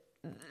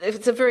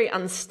 it's a very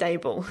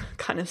unstable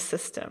kind of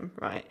system,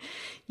 right?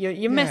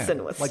 You're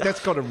messing with like stuff.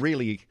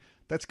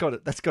 that's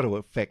got to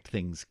affect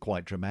things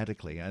quite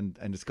dramatically, and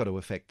it's got to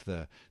affect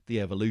the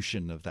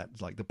evolution of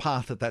that, like the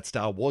path that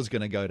star was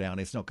going to go down,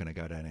 it's not going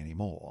to go down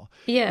anymore.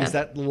 Yeah. Is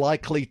that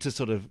likely to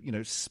sort of,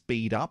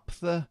 speed up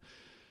the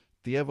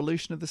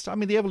evolution of the star? I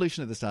mean, the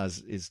evolution of the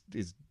stars is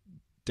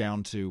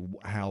down to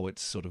how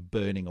it's sort of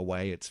burning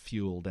away its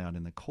fuel down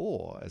in the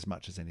core as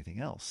much as anything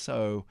else.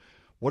 So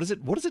what does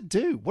it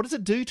do? What does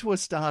it do to a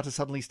star to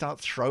suddenly start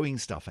throwing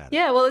stuff at it?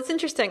 Yeah, well, it's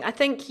interesting. I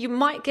think you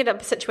might get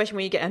a situation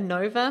where you get a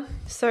nova.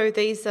 So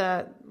these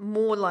are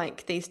more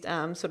like these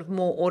sort of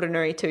more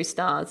ordinary two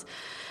stars,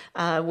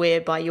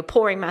 whereby you're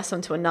pouring mass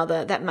onto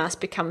another, that mass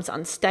becomes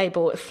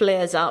unstable, it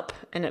flares up,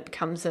 and it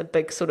becomes a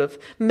big sort of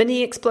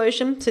mini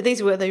explosion. So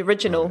these were the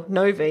original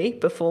novae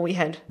before we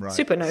had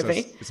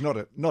supernovae. So it's not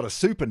a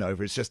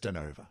supernova, it's just a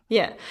nova.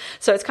 Yeah,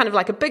 so it's kind of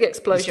like a big You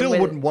explosion. still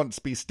wouldn't want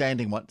to be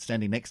standing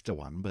next to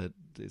one, but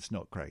it's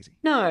not crazy.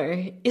 No,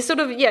 you sort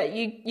of,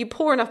 you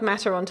pour enough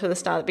matter onto the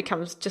star that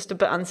becomes just a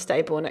bit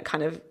unstable, and it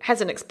kind of has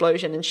an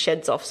explosion and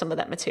sheds off some of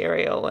that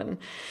material, and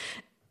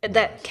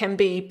that can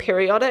be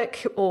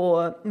periodic,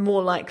 or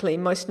more likely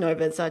most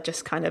novas are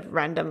just kind of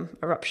random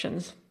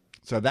eruptions.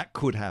 So that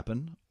could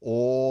happen,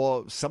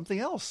 or something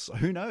else.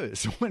 Who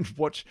knows?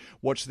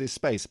 Watch this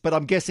space. But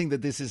I'm guessing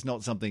that this is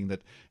not something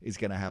that is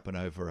going to happen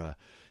over a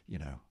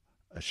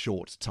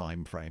short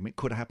time frame. It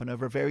could happen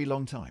over a very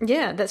long time.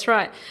 Yeah, that's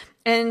right.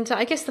 And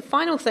I guess the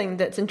final thing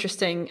that's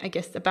interesting,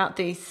 about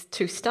these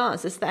two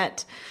stars is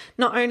that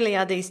not only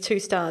are these two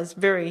stars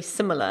very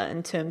similar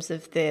in terms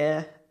of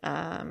their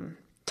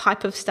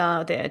type of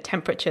star, their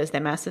temperatures, their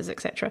masses,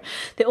 etc.,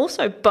 they're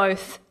also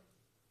both,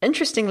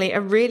 interestingly, a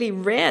really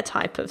rare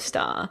type of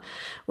star,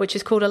 which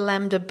is called a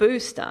Lambda Boo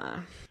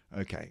star.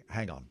 Okay,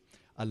 hang on.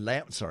 A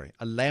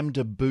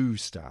Lambda Boo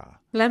star.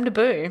 Lambda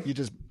Boo.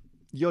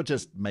 You're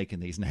just making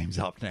these names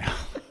up now.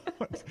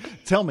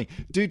 Tell me,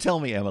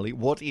 Emily,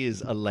 what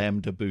is a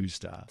Lambda Boo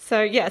star?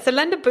 So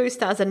Lambda Boo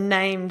stars are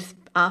named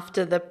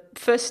after the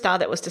first star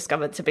that was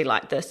discovered to be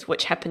like this,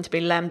 which happened to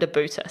be Lambda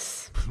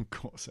Bootis. Of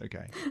course,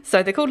 okay.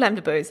 So they're called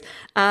Lambda Boos.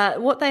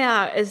 What they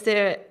are is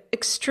they're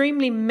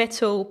extremely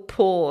metal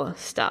poor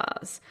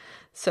stars.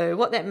 So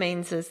what that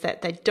means is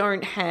that they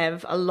don't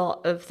have a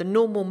lot of the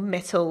normal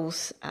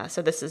metals.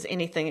 So this is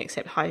anything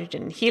except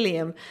hydrogen and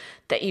helium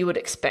that you would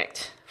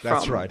expect from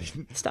That's right.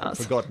 stars.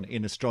 I've forgotten,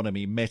 in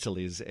astronomy, metal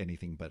is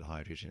anything but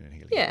hydrogen and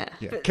helium.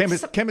 Yeah.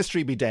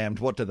 Chemistry be damned.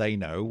 What do they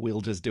know?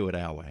 We'll just do it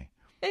our way.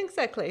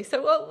 Exactly.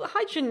 So,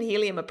 hydrogen and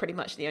helium are pretty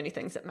much the only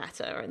things that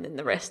matter, and then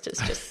the rest is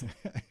just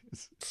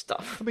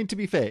stuff. I mean, to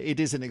be fair, it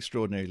is an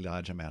extraordinarily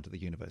large amount of the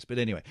universe. But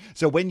anyway,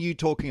 so when you're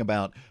talking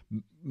about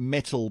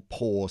metal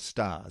poor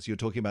stars, you're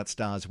talking about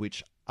stars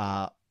which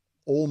are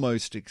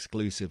almost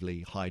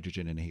exclusively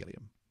hydrogen and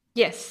helium.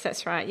 Yes,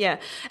 that's right. Yeah.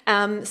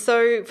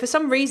 So for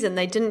some reason,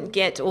 they didn't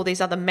get all these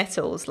other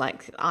metals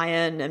like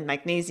iron and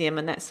magnesium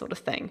and that sort of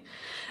thing.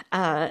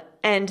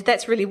 And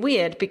that's really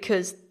weird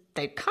because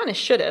they kind of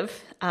should have.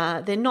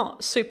 They're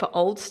not super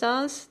old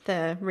stars.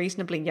 They're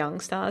reasonably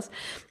young stars.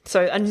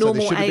 So a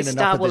normal A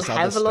star will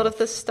have a lot of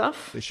this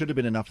stuff. There should have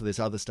been enough of this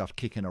other stuff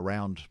kicking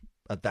around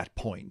at that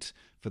point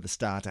for the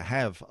star to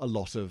have a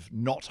lot of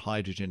not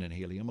hydrogen and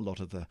helium, a lot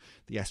of the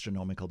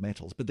astronomical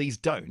metals. But these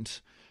don't.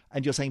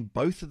 And you're saying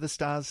both of the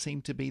stars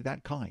seem to be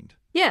that kind.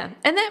 Yeah,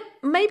 and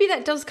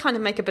that does kind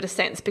of make a bit of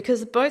sense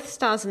because both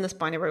stars in this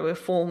binary were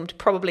formed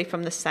probably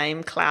from the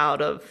same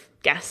cloud of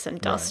gas and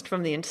dust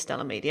from the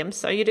interstellar medium.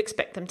 So you'd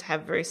expect them to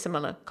have very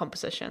similar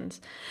compositions.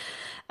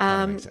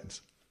 That makes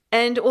sense.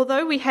 And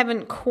although we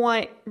haven't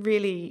quite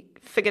really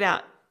figured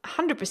out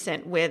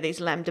 100% where these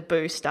Lambda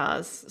Boo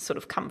stars sort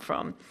of come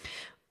from,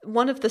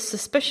 one of the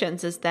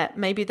suspicions is that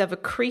maybe they've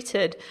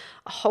accreted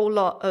a whole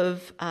lot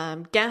of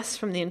gas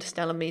from the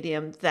interstellar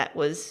medium that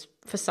was,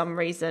 for some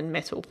reason,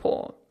 metal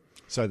poor.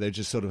 So they're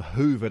just sort of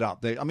hoovered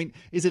up.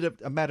 Is it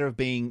a matter of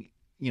being,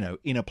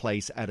 in a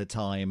place at a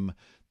time?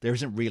 There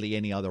isn't really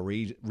any other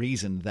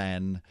reason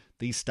than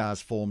these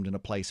stars formed in a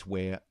place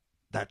where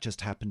that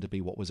just happened to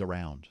be what was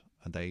around.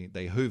 And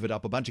they hoovered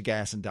up a bunch of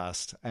gas and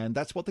dust, and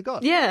that's what they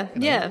got. Yeah,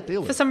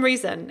 for some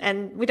reason.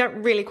 And we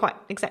don't really quite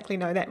exactly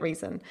know that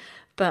reason.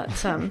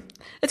 But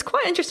it's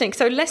quite interesting.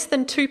 So less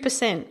than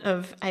 2%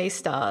 of A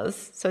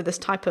stars, so this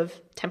type of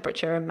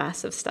temperature and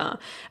mass of star,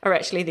 are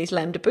actually these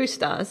Lambda Boo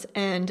stars.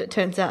 And it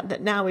turns out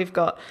that now we've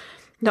got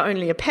not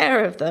only a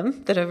pair of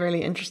them that are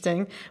really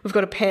interesting, we've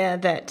got a pair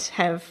that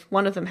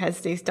one of them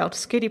has these delta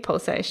Scuti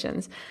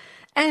pulsations.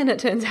 And it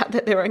turns out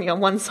that they're only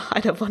on one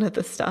side of one of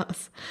the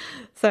stars.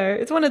 So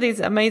it's one of these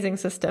amazing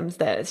systems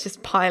that it's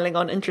just piling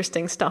on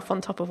interesting stuff on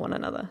top of one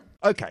another.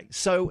 Okay,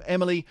 so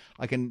Emily,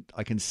 I can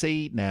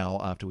see now,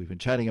 after we've been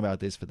chatting about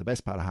this for the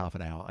best part of half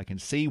an hour, I can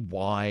see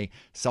why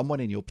someone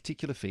in your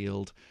particular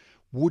field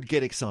would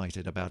get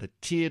excited about a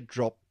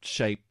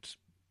teardrop-shaped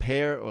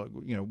pair, or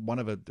one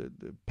of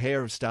the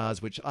pair of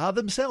stars which are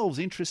themselves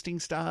interesting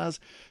stars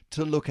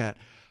to look at.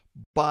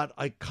 But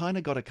I kind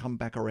of got to come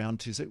back around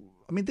to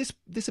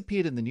this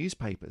appeared in the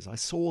newspapers. I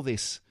saw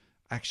this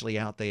actually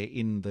out there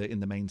in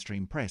the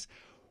mainstream press.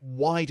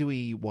 Why do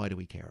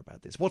we care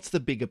about this? What's the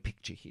bigger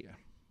picture here?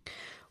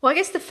 Well, I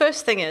guess the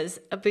first thing is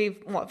we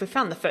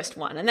found the first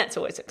one, and that's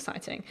always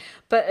exciting.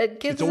 But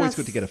it's always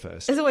good to get a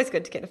first. It's always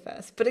good to get a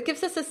first, but it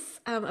gives us this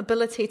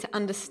ability to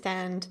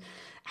understand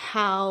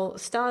how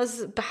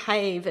stars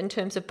behave in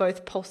terms of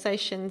both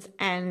pulsations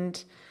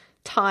and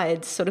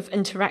tides sort of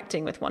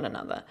interacting with one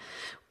another.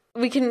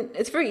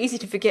 It's very easy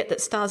to forget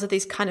that stars are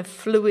these kind of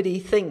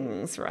fluidy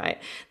things,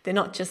 right? They're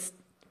not just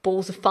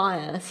balls of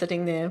fire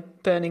sitting there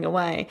burning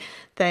away.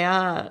 They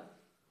are,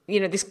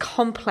 these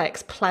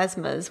complex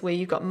plasmas where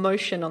you've got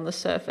motion on the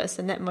surface,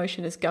 and that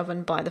motion is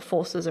governed by the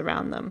forces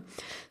around them.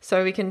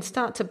 So we can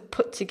start to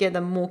put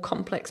together more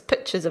complex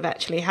pictures of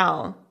actually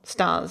how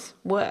stars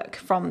work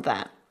from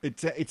that.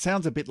 It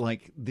sounds a bit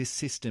like this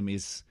system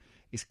is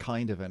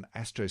kind of an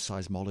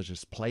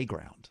astroseismologist's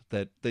playground,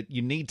 that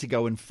you need to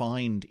go and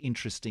find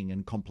interesting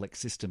and complex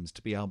systems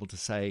to be able to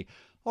say,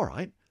 all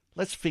right,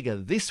 let's figure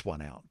this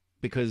one out.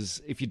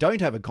 Because if you don't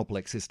have a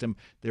complex system,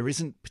 there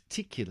isn't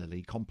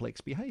particularly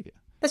complex behavior.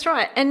 That's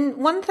right. And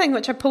one thing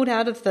which I pulled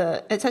out of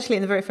it's actually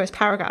in the very first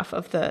paragraph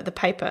of the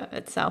paper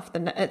itself,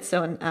 it's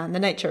on the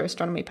Nature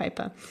Astronomy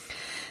paper.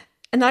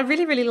 And I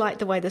really, really liked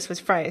the way this was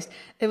phrased.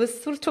 It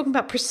was sort of talking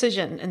about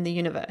precision in the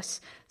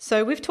universe.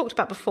 So we've talked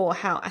about before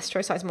how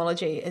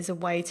astroseismology is a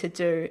way to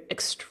do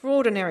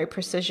extraordinary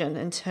precision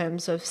in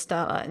terms of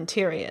stellar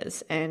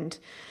interiors. And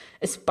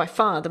it's by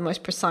far the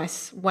most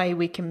precise way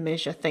we can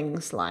measure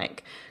things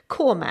like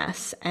core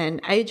mass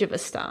and age of a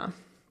star.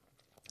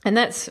 And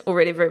that's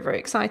already very, very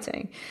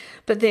exciting.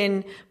 But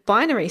then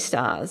binary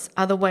stars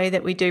are the way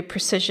that we do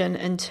precision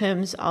in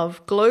terms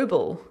of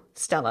global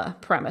stellar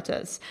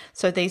parameters.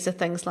 So these are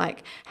things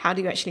like, how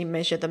do you actually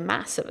measure the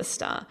mass of a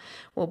star?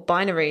 Well,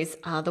 binaries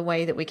are the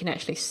way that we can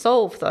actually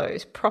solve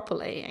those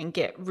properly and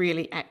get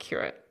really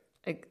accurate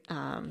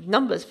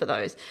numbers for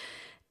those.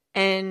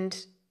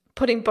 And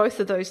putting both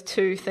of those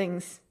two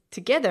things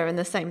together in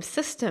the same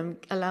system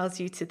allows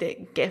you to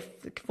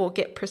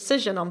get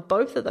precision on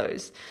both of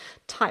those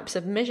types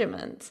of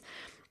measurements.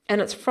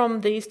 And it's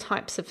from these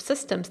types of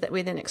systems that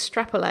we then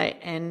extrapolate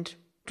and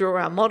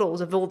draw our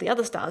models of all the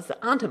other stars that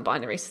aren't in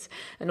binaries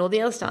and all the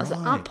other stars that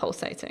aren't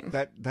pulsating.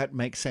 That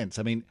makes sense.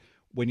 I mean,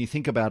 when you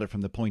think about it from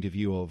the point of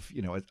view of,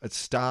 a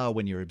star,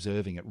 when you're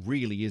observing it,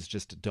 really is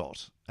just a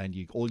dot. And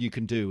all you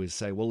can do is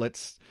say, well,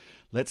 let's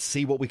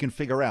see what we can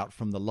figure out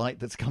from the light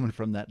that's coming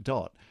from that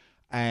dot.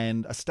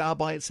 And a star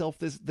by itself,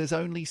 there's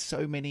only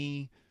so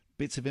many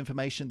bits of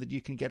information that you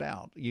can get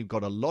out. You've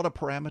got a lot of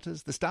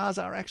parameters. The stars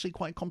are actually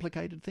quite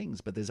complicated things,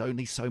 but there's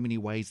only so many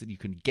ways that you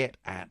can get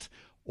at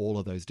all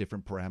of those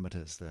different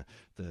parameters,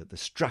 the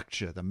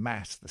structure, the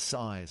mass, the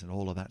size, and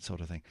all of that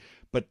sort of thing.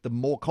 But the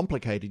more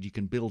complicated you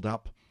can build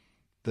up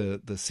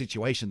the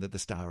situation that the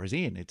star is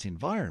in, its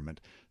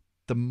environment,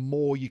 the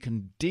more you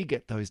can dig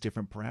at those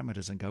different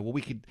parameters and go, well,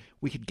 we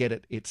could get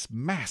at its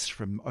mass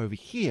from over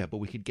here, but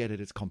we could get at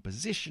its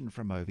composition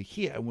from over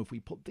here. And if we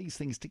put these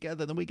things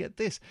together, then we get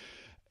this.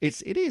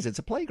 It's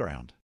a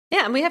playground.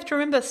 Yeah, and we have to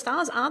remember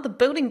stars are the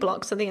building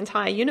blocks of the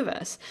entire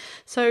universe.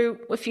 So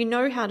if you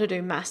know how to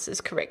do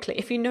masses correctly,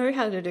 if you know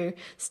how to do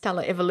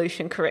stellar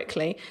evolution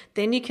correctly,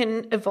 then you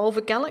can evolve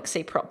a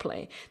galaxy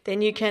properly.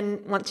 Then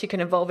once you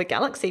can evolve a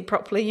galaxy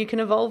properly, you can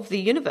evolve the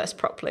universe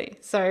properly.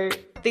 So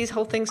these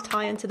whole things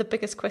tie into the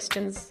biggest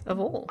questions of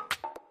all.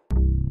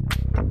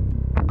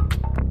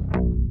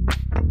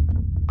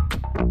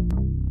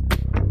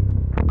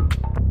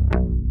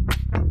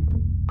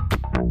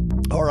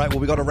 All right, well,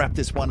 we've got to wrap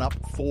this one up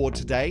for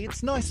today.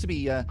 It's nice to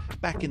be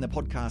back in the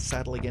podcast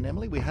saddle again,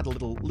 Emily. We had a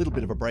little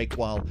bit of a break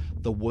while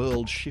the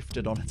world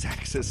shifted on its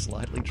axis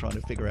slightly, trying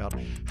to figure out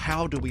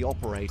how do we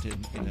operate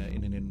in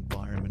an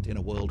environment, in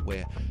a world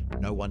where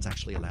no one's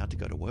actually allowed to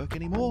go to work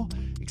anymore,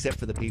 except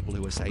for the people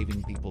who are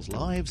saving people's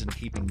lives and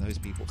keeping those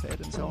people fed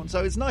and so on.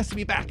 So it's nice to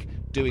be back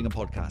doing a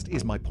podcast,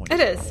 is my point.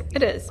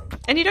 It is.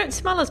 And you don't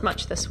smell as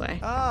much this way.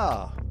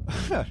 Ah,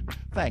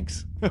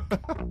 thanks.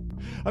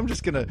 I'm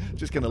just gonna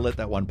let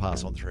that one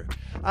pass on through.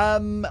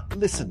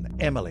 Listen,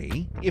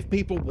 Emily, if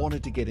people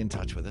wanted to get in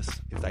touch with us,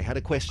 if they had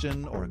a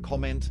question or a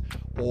comment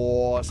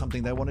or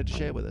something they wanted to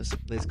share with us,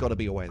 there's got to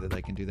be a way that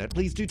they can do that.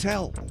 Please do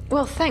tell.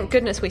 Well, thank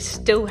goodness we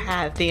still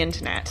have the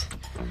internet,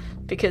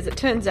 because it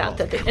turns out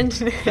that the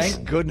internet...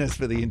 Thank goodness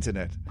for the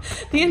internet.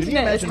 The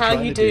internet is how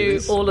you do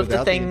all of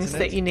the things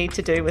that you need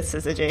to do with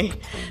Syzygy.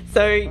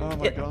 So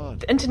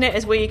the internet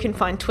is where you can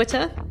find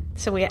Twitter.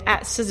 So we are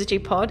at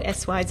SyzygyPod,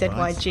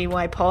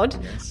 SYZYGY Pod,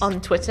 yes,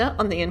 on Twitter,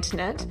 on the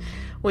internet.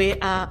 We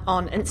are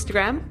on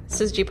Instagram,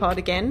 SyzygyPod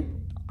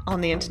again,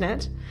 on the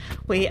internet.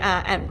 We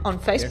are on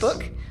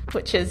Facebook, yes,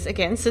 which is,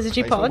 again,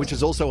 SyzygyPod. Which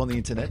is also on the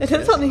internet. It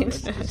is on the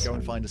internet. Just go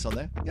and find us on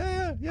there.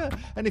 Yeah.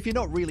 And if you're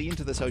not really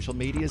into the social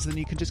medias, then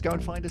you can just go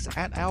and find us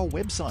at our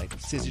website,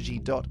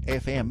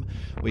 syzygy.fm,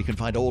 where you can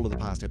find all of the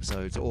past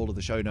episodes, all of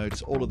the show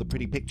notes, all of the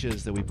pretty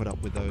pictures that we put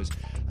up with those,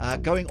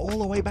 going all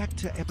the way back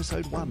to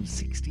episode 1,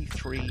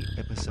 63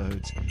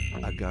 episodes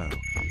ago.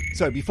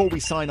 So before we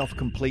sign off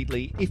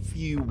completely, if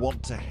you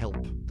want to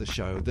help the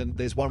show, then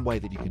there's one way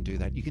that you can do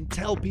that. You can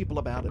tell people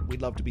about it.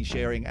 We'd love to be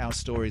sharing our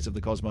stories of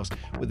the cosmos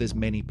with as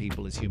many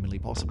people as humanly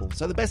possible.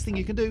 So the best thing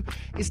you can do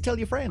is tell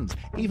your friends.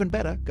 Even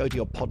better, go to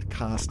your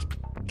podcast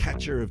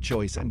catcher of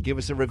choice and give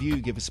us a review,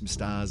 give us some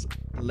stars,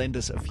 lend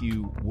us a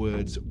few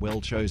words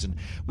well chosen,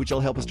 which will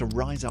help us to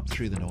rise up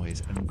through the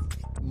noise and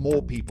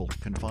more people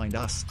can find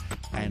us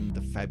and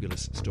the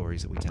fabulous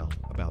stories that we tell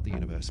about the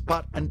universe.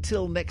 But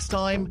until next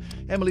time,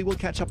 Emily, we'll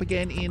catch up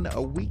again in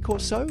a week or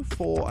so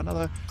for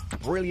another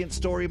brilliant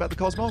story about the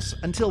cosmos.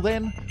 Until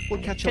then,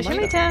 we'll catch you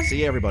later.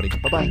 See you, everybody.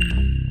 Bye-bye.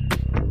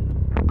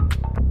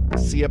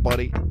 See ya,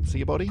 body. See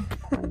ya, body?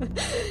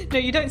 No,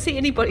 you don't see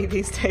anybody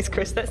these days,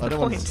 Chris. That's the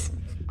point.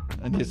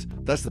 And yes,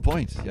 that's the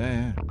point.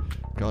 Yeah.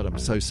 God, I'm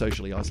so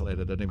socially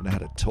isolated, I don't even know how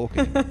to talk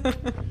anymore.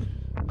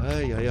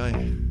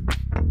 Ay.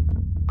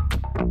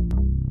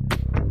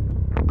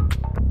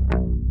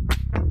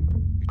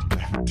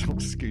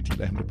 Scuti,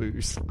 Lambda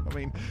booze. I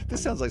mean,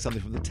 this sounds like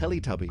something from the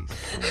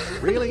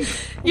Teletubbies. Really?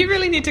 You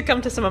really need to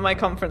come to some of my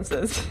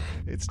conferences.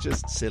 It's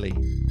just silly.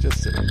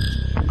 Just silly.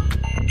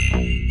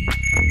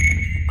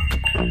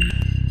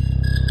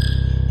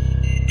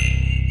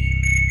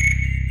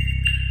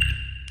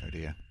 Oh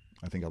dear.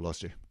 I think I've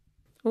lost you.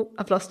 Oh,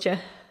 I've lost you.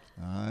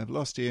 I've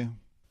lost you.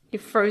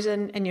 You're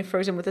frozen, and you're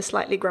frozen with a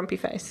slightly grumpy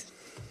face.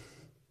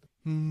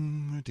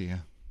 Oh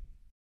dear.